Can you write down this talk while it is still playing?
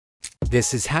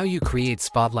This is how you create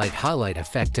spotlight highlight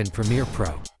effect in Premiere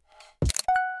Pro.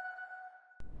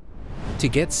 To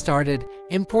get started,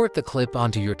 import the clip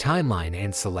onto your timeline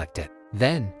and select it.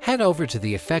 Then, head over to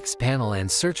the Effects panel and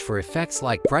search for effects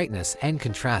like brightness and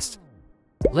contrast,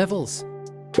 levels,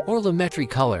 or Lumetri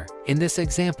color. In this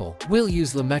example, we'll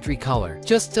use Lumetri color.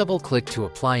 Just double-click to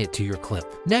apply it to your clip.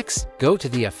 Next, go to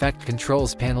the Effect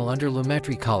Controls panel under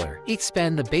Lumetri color.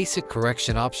 Expand the basic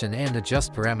correction option and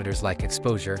adjust parameters like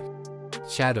exposure,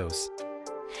 shadows,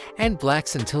 and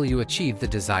blacks until you achieve the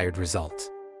desired result.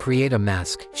 Create a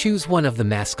mask. Choose one of the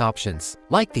mask options,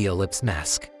 like the ellipse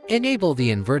mask. Enable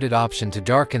the inverted option to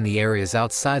darken the areas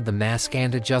outside the mask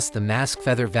and adjust the mask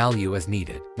feather value as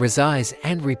needed. Resize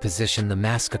and reposition the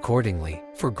mask accordingly.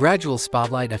 For gradual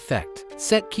spotlight effect,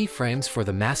 set keyframes for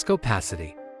the mask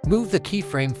opacity. Move the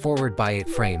keyframe forward by 8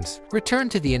 frames, return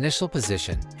to the initial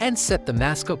position, and set the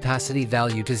mask opacity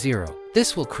value to 0.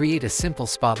 This will create a simple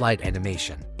spotlight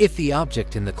animation. If the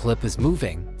object in the clip is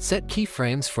moving, set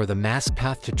keyframes for the mask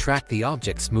path to track the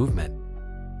object's movement.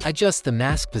 Adjust the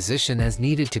mask position as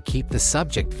needed to keep the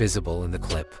subject visible in the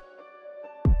clip.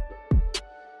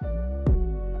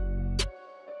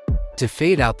 To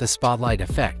fade out the spotlight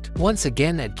effect, once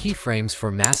again add keyframes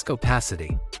for mask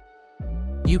opacity.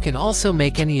 You can also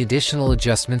make any additional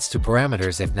adjustments to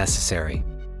parameters if necessary.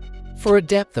 For a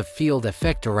depth of field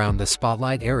effect around the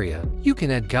spotlight area, you can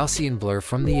add Gaussian blur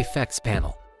from the Effects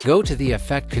panel. Go to the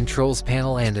Effect Controls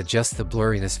panel and adjust the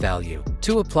blurriness value.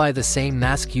 To apply the same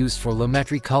mask used for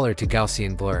Lumetri color to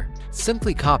Gaussian blur,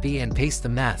 simply copy and paste the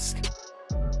mask.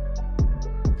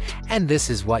 And this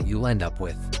is what you'll end up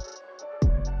with.